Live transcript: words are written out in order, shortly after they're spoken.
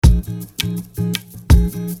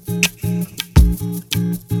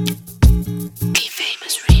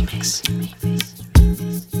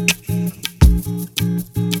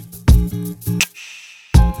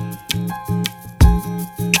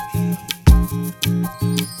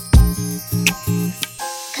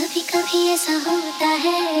ऐसा होता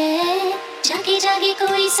है, जागे जागे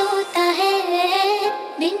कोई सोता है,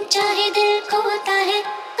 बिन चाहे दिल खोता है,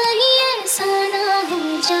 कहीं ऐसा ना हो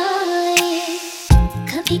जाए।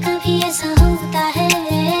 कभी कभी ऐसा होता है,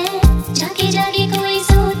 जागे जागे कोई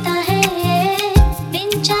सोता है,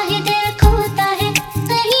 बिन चाहे दिल खोता है,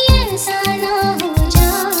 कहीं ऐसा ना हो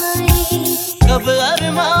जाए। कब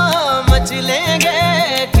अरमां मचलेंगे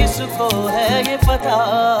किसको है ये पता,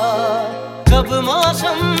 कब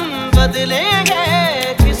मौसम बदलेंगे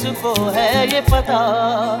किसको है ये पता।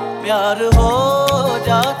 प्यार हो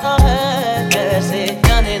जाता है कैसे,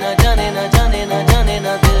 जाने ना जाने ना जाने ना जाने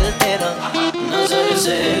ना दिल तेरा। नजर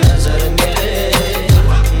से नजर मिले,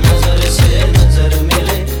 नजर से नजर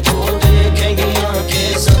मिले, तो देखेंगे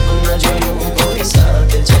आंखें सपना जो यूं कोई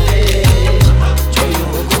साथ चले, जो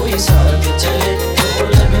यूं कोई साथ चले, तो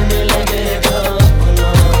लगने लगेगा अपना।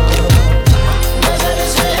 नजर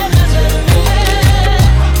से नजर मिले,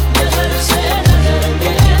 नजर से नजर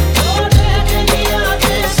मिले, तो देखेंगे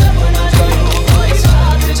आंखें सपना जो यूं कोई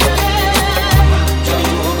साथ चले, जो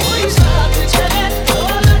यूं कोई साथ चले, तो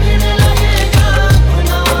लगने लगेगा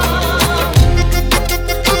अपना।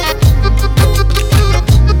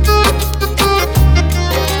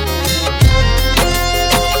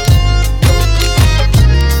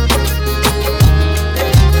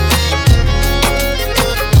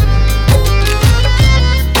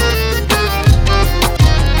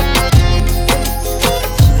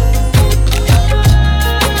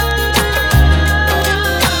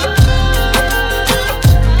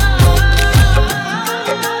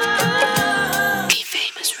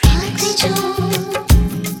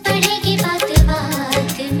 पड़ेगी बात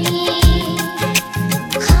बात में,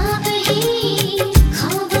 ख्वाब ही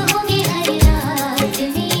ख्वाब होंगे हर रात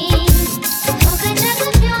में। होगा जब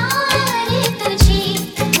प्यार तुझे,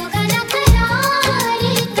 होगा ना करार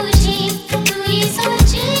तुझे, तू ये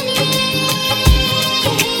सोच ले।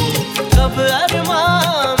 कब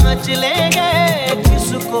अरमां मचलेंगे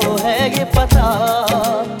किसको है ये पता,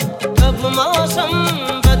 कब मौसम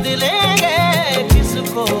बदलेंगे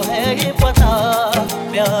किसको है ये पता।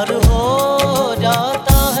 प्यार हो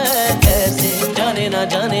जाता है कैसे, जाने ना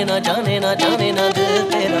जाने ना जाने ना जाने ना दिल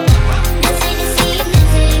तेरा। नजर से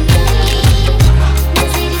नजर मिले,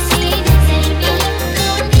 नजर से नजर मिले, तो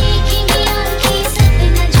देखेंगे आंखें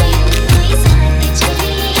सपना जो यूं कोई साथ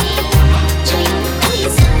चले, जो यूं कोई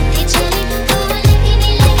साथ चले, तो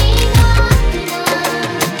लगने लगेगा अपना।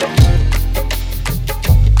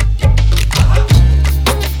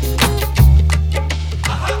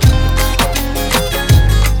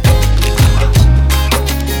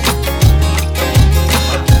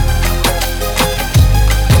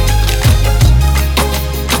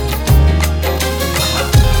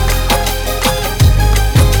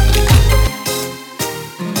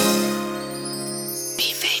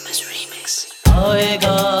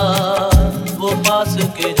 आएगा वो पास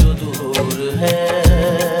के जो दूर है,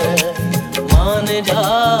 मान जा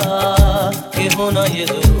कि होना ये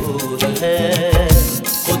जरूर है।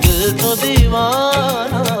 वो दिल तो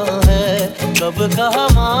दीवाना है, कब कहा